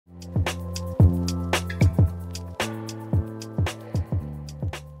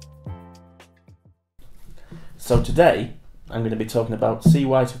So today I'm going to be talking about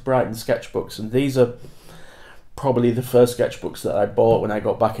Seawhite of Brighton sketchbooks, and these are probably the first sketchbooks that I bought when I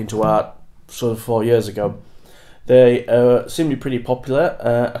got back into art sort of 4 years ago. They seem to be pretty popular.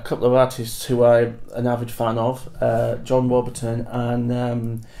 A couple of artists who I'm an avid fan of, John Warburton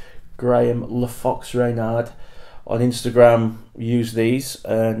and Graham LaFox Reynard on Instagram, use these,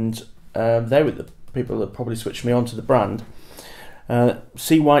 and they were the people that probably switched me on to the brand.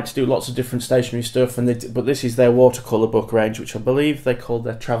 Seawhite do lots of different stationery stuff, but this is their watercolour book range, which I believe they call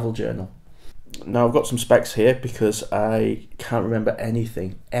their travel journal. Now I've got some specs here because I can't remember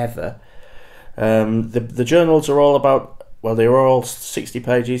anything ever. The journals are all about, well, they were all 60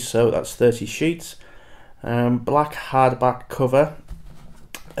 pages, so that's 30 sheets. Black hardback cover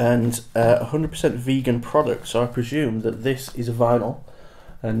and 100% vegan product, so I presume that this is a vinyl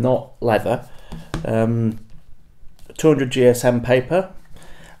and not leather. 200 GSM paper,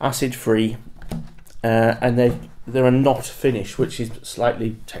 acid free, and they are not finished, which is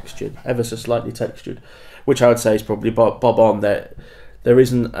slightly textured, ever so slightly textured, which I would say is probably bob on. There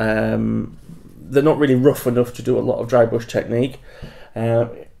isn't, they're not really rough enough to do a lot of dry brush technique,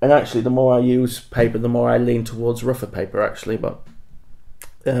 and actually the more I use paper, the more I lean towards rougher paper actually, but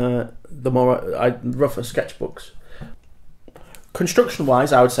the more I rougher sketchbooks. Construction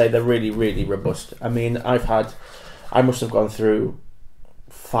wise, I would say they're really robust. I mean, I must have gone through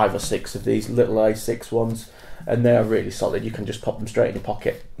 5 or 6 of these little A6 ones, and they are really solid. You can just pop them straight in your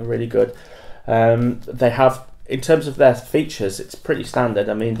pocket. They're really good. They have, in terms of their features, it's pretty standard.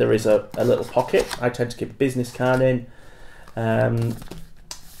 I mean, there is a little pocket. I tend to keep a business card in,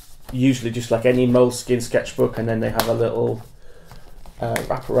 usually just like any moleskin sketchbook, and then they have a little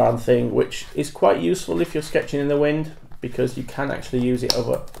wraparound thing, which is quite useful if you're sketching in the wind, because you can actually use it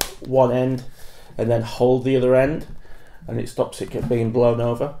over one end and then hold the other end, and it stops it being blown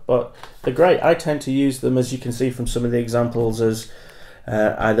over. But they're great. I tend to use them, as you can see from some of the examples, as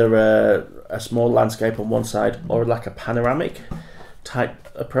either a small landscape on one side or like a panoramic type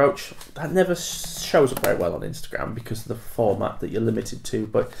approach. That never shows up very well on Instagram because of the format that you're limited to,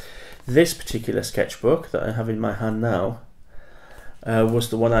 but this particular sketchbook that I have in my hand now was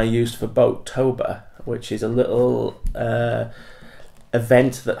the one I used for Boattober, which is a little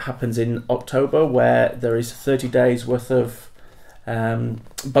event that happens in October where there is 30 days worth of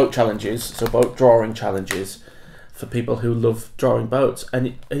boat challenges, so boat drawing challenges for people who love drawing boats,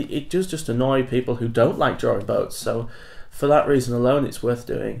 and it does just annoy people who don't like drawing boats, so for that reason alone it's worth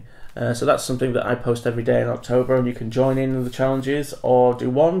doing. So that's something that I post every day in October, and you can join in the challenges, or do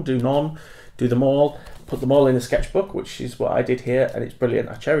one, do none, do them all, put them all in a sketchbook, which is what I did here, and it's brilliant.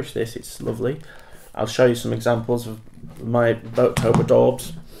 I cherish this, it's lovely. I'll show you some examples of my Boattober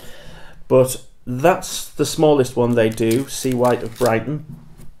daubs, but that's the smallest one they do, Seawhite of Brighton.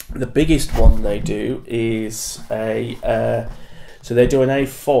 The biggest one they do is so they do an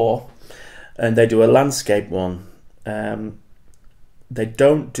A4, and they do a landscape one. They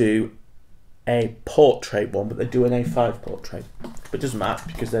don't do a portrait one, but they do an A5 portrait. But it doesn't matter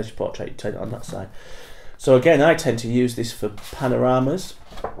because there's your portrait, you take it on that side. So again, I tend to use this for panoramas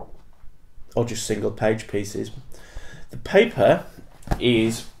or just single page pieces. The paper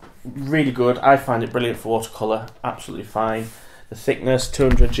is really good. I find it brilliant for watercolour, absolutely fine. The thickness,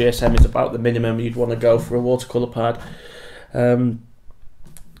 200 GSM, is about the minimum you'd want to go for a watercolour pad.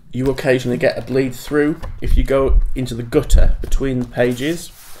 You occasionally get a bleed through if you go into the gutter between the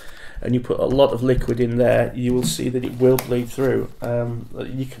pages and you put a lot of liquid in there. You will see that it will bleed through.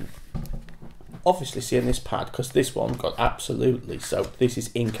 You can obviously see in this pad, because this one got absolutely soaked. This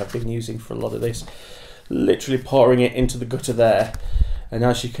is ink I've been using for a lot of this, literally pouring it into the gutter there, and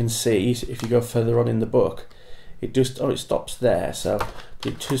as you can see, if you go further on in the book, it just, it stops there, so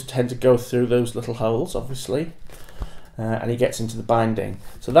it just tend to go through those little holes, obviously, and it gets into the binding.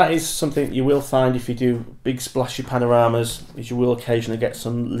 So that is something you will find if you do big splashy panoramas, is you will occasionally get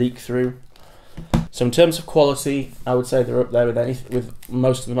some leak through. So in terms of quality, I would say they're up there with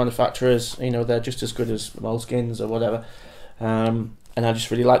most of the manufacturers. You know, they're just as good as moleskins or whatever. And I just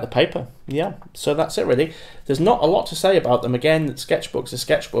really like the paper. Yeah, so that's it really. There's not a lot to say about them. Again, sketchbooks are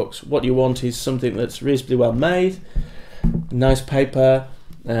sketchbooks. What you want is something that's reasonably well made, nice paper,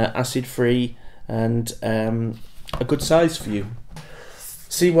 acid free, and a good size for you.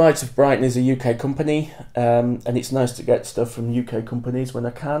 Seawhite of Brighton is a UK company, and it's nice to get stuff from UK companies when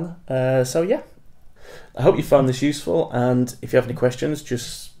I can. So yeah, I hope you found this useful, and if you have any questions,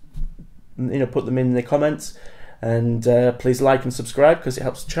 just put them in the comments, and please like and subscribe because it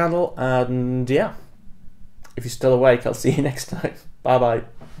helps the channel. And yeah, if you're still awake, I'll see you next time. Bye bye.